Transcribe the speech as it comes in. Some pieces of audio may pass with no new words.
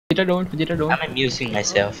Vegeta don't. I'm amusing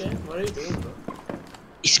myself. Okay, what are you doing, bro?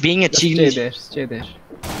 He's being a Just genius. stay there.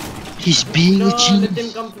 He's being No, a let genius.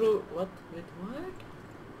 him come through. What?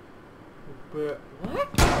 Wait, what?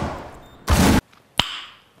 What?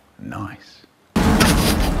 Nice.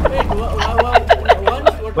 Wait,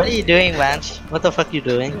 what What are you doing, man? What the fuck you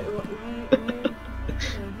doing?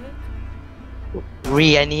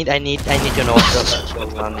 Ree, I need to know what's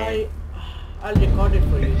going on there. I'll record it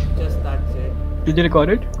for you. Just that's it. Did you record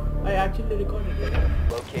it? I actually recorded it.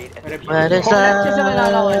 What is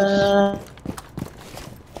that?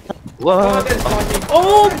 What?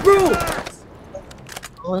 Oh, bro!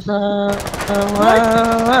 What's up?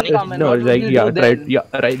 No, like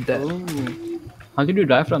right there. Oh. How did you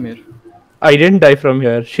drive from here? I didn't die from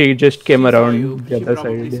here. She just came around the She other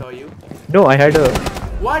probably side. saw you. No, I had a.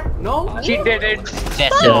 What? No? She did it.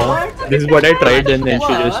 That's Yeah, this is what I tried, and then she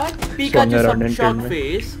just swung Pikachu around and shock killed me.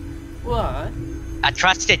 face. What? I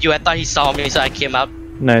trusted you. I thought he saw me, so I came out.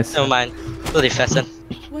 Nice. Never mind. Bloody pheasant.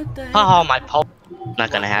 What the heck? Haha, my pulp.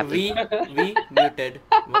 Not gonna happen. We muted.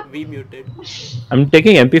 We muted. I'm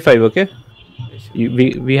taking MP5, okay?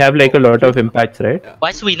 We have like a lot of impacts, right? Why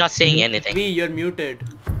is we not saying anything? You're muted.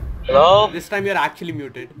 Hello? This time you're actually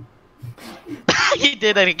muted. He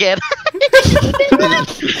did it again. I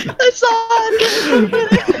saw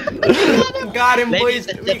it. Got him, Ladies boys.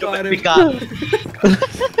 and We gentlemen, got we him. got him.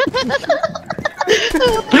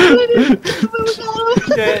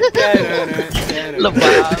 Look,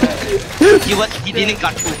 he didn't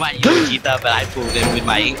got fooled by you, Cheetah, but I fooled him with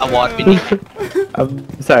my award-winning,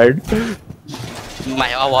 I'm sad. my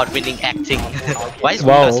award-winning acting. Why is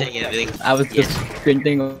Wow. we not saying anything? I was just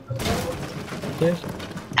printing. Okay.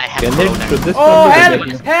 I have Can corona. they should this Oh, one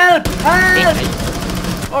be help! the- Help!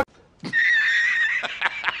 Help!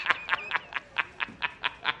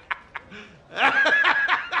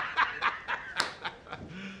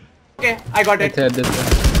 Okay, I got Let's it. have this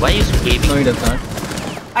one. Why are you screaming? No, he does not.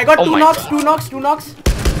 I got Oh two my knocks, God. two knocks.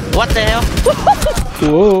 What the hell?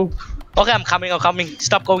 Whoa. Okay, I'm coming.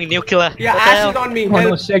 Stop going nuclear. Yeah, What the Ash hell? is on me. Oh no,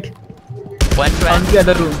 Help. shit. What's On right? the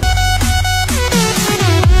other room.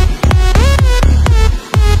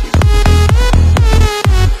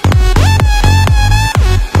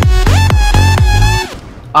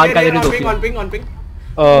 Here, Arcade on is ping, okay. on ping, on ping.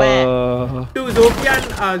 To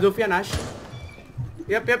Zofia and Ash.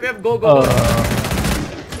 Yep, go.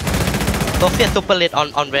 Sophia super lit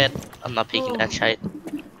on red. I'm not peeking that shit.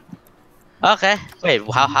 Okay. Wait,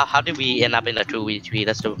 how did we end up in a 2v3?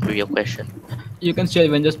 That's the real question. You can still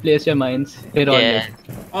even just place your mines here or Yeah. left.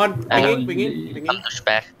 On pinging. I'm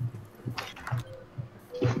douchebag.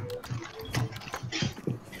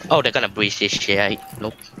 Oh, they're gonna breach this shit.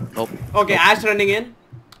 Nope. Okay, Ash running in.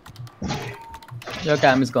 Your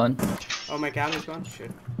cam is gone. Oh, my cam is gone.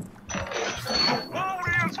 Shit.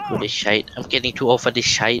 For this shite. I'm getting too old for this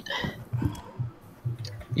shite.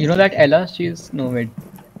 You know that Ella? She's no wait.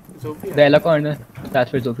 Zofia. The Ella corner.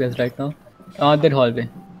 That's where Zofia is right now. That hallway.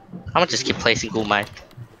 I'm gonna just keep placing gold mine.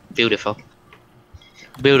 Beautiful.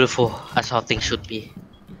 Beautiful. That's how things should be.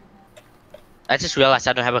 I just realized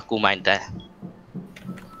I don't have a gold mine there.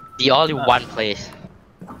 The only one place.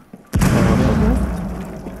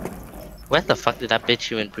 Where the fuck did that bitch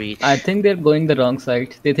even breach? I think they're going the wrong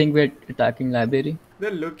side. They think we're attacking library. They're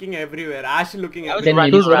looking everywhere. Ash is looking I was Then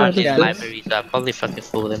everywhere. we running need to around run this scans. library, so I probably fucking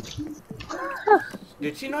fooled him.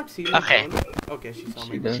 Did she not see me? Okay. down? Okay, she saw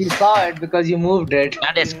me. She does. She saw it because you moved it.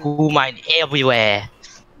 Now there's gold mine everywhere.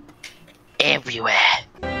 Everywhere.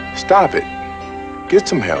 Stop it. Get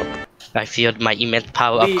some help. I feel my immense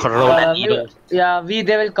power of We- Corona needle.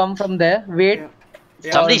 They will come from there. Wait.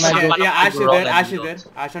 Yeah, Somebody yeah, shot one of Ash my is Corona there. Ash is needles.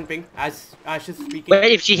 there. Ash on ping. Ash is speaking.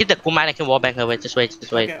 Wait, if she hit the gold mine, I can wallbang her. Wait, just wait.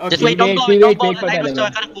 Okay, okay. Just wait, don't go, Wait don't go. for the I know, so I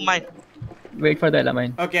element. got a gold mine. Wait for the Ella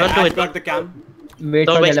mine. Okay, Don't do Ash it, got the cam. Wait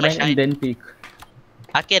Don't for the waste Ella my mine shine. and then peek.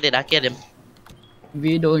 I get him.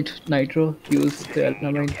 We don't nitro use the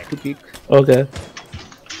Ella mine to peek. Okay.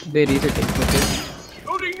 They reset it.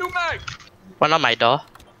 Okay. One on my door.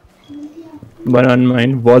 One on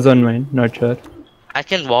mine. Was on mine. Not sure. I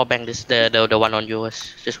can wallbang this, the one on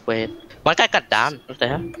yours. Just wait. One guy got down. What the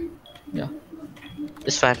hell? Yeah.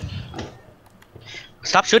 It's fine.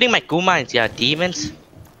 Stop shooting my gold mines, yeah, demons.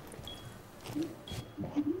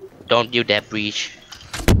 Don't you dare breach.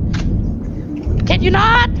 Can you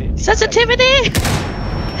not? Sensitivity!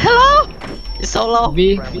 Hello? It's so low.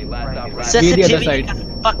 We the other Sensitivity side.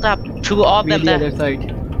 got fucked up. Two of them the there. other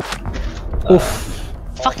side. Oof.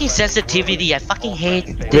 Fucking sensitivity, I fucking hate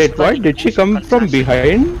this. Wait, what? Did she come from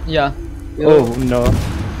behind? Yeah. Oh no.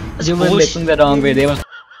 You were Bullshit. looking the wrong way. They were.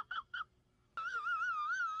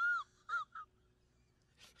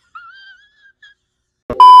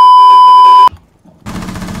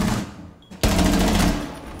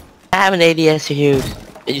 have an ADS to use.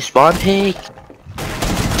 You spawn pig.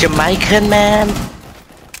 Jamaican man.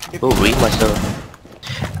 Oh, re myself.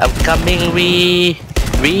 I'm coming, re.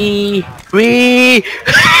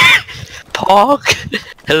 Pork.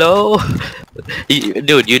 Hello.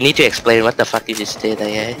 Dude, you need to explain what the fuck you just did,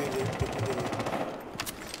 okay?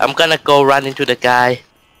 I'm gonna go run into the guy.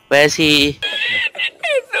 Where is he?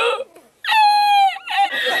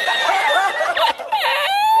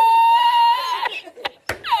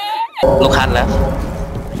 Look hard left.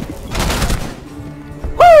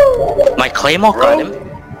 My claymore got him.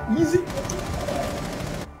 Easy.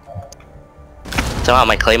 Somehow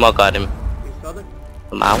my claymore got him. You saw that?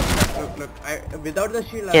 I'm out. Look, without the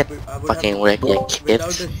shield, Get I would fucking have, wrecked, you without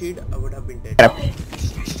kids. the shield, I would have been dead.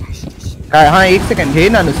 हाँ एक second हे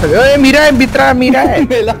ना नुसतं ओए मीरा है मित्रा मीरा है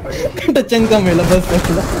मेला टचन का मेला बस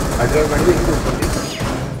मेला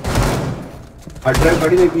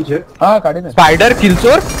हाँ गाडी नाही स्पायडर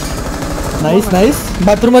किलचोर नाईस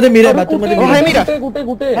बाथरूम मध्ये मीरा बाथरूम मध्ये हाय मीरा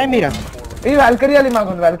कुठे हाय मीरा ए व्हॅल्करी आली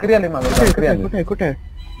मागून व्हॅल्करी आली कुठे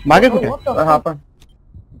मागे कुठे हा पण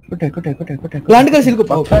कुठे प्लांट करशील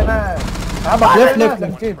को हा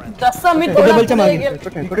लेफ्ट तसा मी टेबलच्या मागे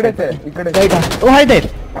इकडेच आहे इकडे right O hi there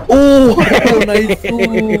O nice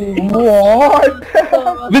what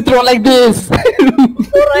we throw like this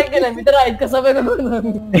right गेला मित्र आहेत कसं बघ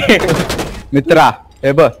मित्रा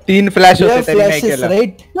हे बघ 3 फ्लॅश होते तरी नाही केलं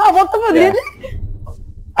राईट ना फक्त मध्ये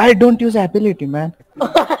I don't use ability man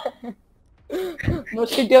no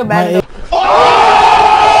shit your man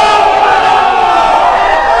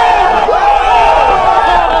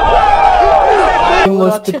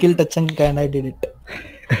was to kill Tachanka and I did it.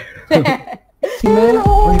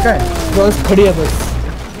 काय बस खडी आहे बस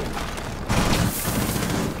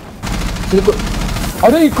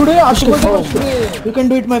अरे इकडे you can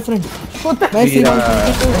do it my friend nice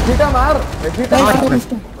मार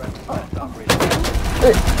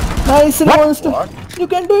nice monster you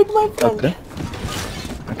can do it my friend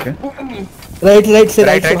okay right से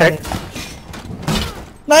right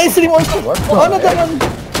nice monster another one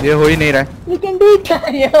ये हो ही नहीं रहा है यू कैन डू इट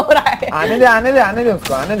ये हो रहा है आने दे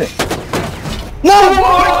उसको आने they know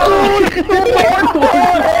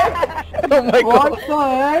oh my god what the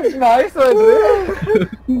heck nice one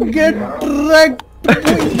gate track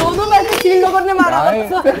दोनों मैच शील्ड करने मारा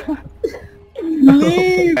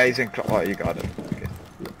Amazing. Oh, you got it.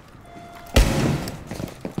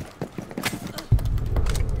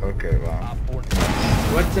 Okay, wow.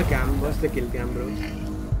 What's the cam? What's the kill cam, bro?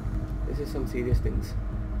 This is some serious things.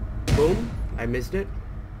 Boom. I missed it.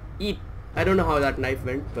 Eep. I don't know how that knife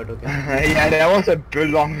went, but okay. Yeah, that was a good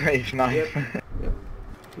long range knife. Yep.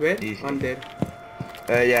 Where? Easy. On there.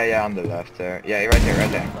 Yeah, on the left there. Yeah, right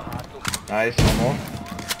there. Nice, one more.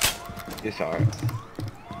 You saw it.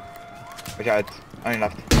 Watch out. Only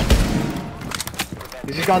left.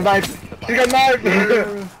 She's got knife! She's got knife!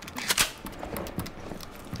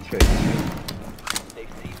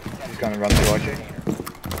 She's gonna run towards you.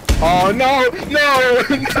 Oh no! No!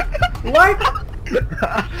 What?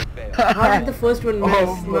 How did the first one miss?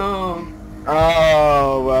 Oh, No.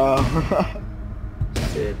 Oh, well.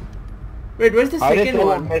 Shit. Wait, where's the How did second that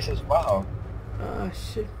one? one miss as well? Ah,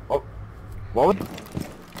 shit. What would...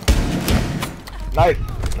 Knife!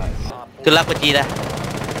 Nice. Good luck with Gita.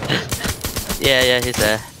 Yeah, he's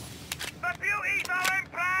there.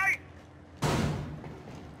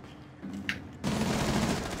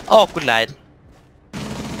 Oh, good night.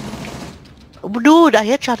 Dude, I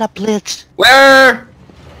headshot that blitz. where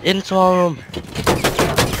In small room.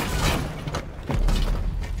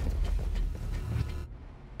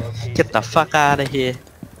 Get the fuck out of here.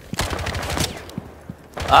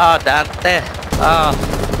 Oh, Dante. Oh.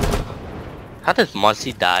 How did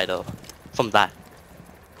Monty die though? From that.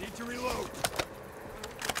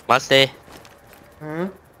 Monty. huh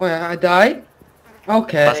where I died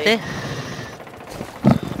okay Monty.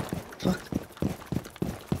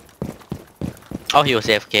 Oh, he was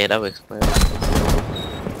AFK, that would explain.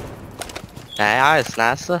 Nice,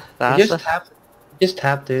 nice. just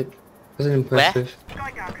tapped it wasn't impressive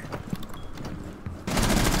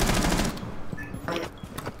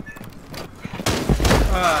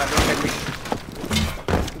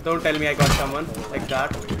Don't tell me I got someone like that.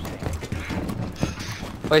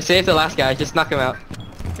 Wait, save the last guy, just knock him out.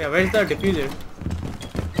 Yeah, where's the diffuser?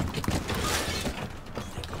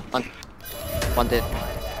 One dead.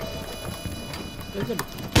 Where's the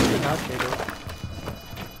diffuser last guy though?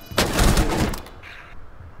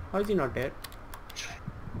 How is he not dead?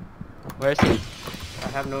 Where is he? I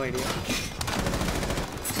have no idea.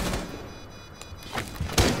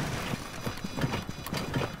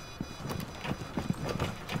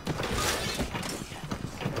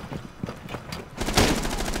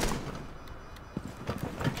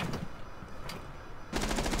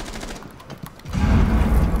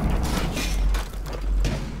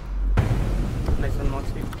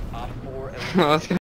 I was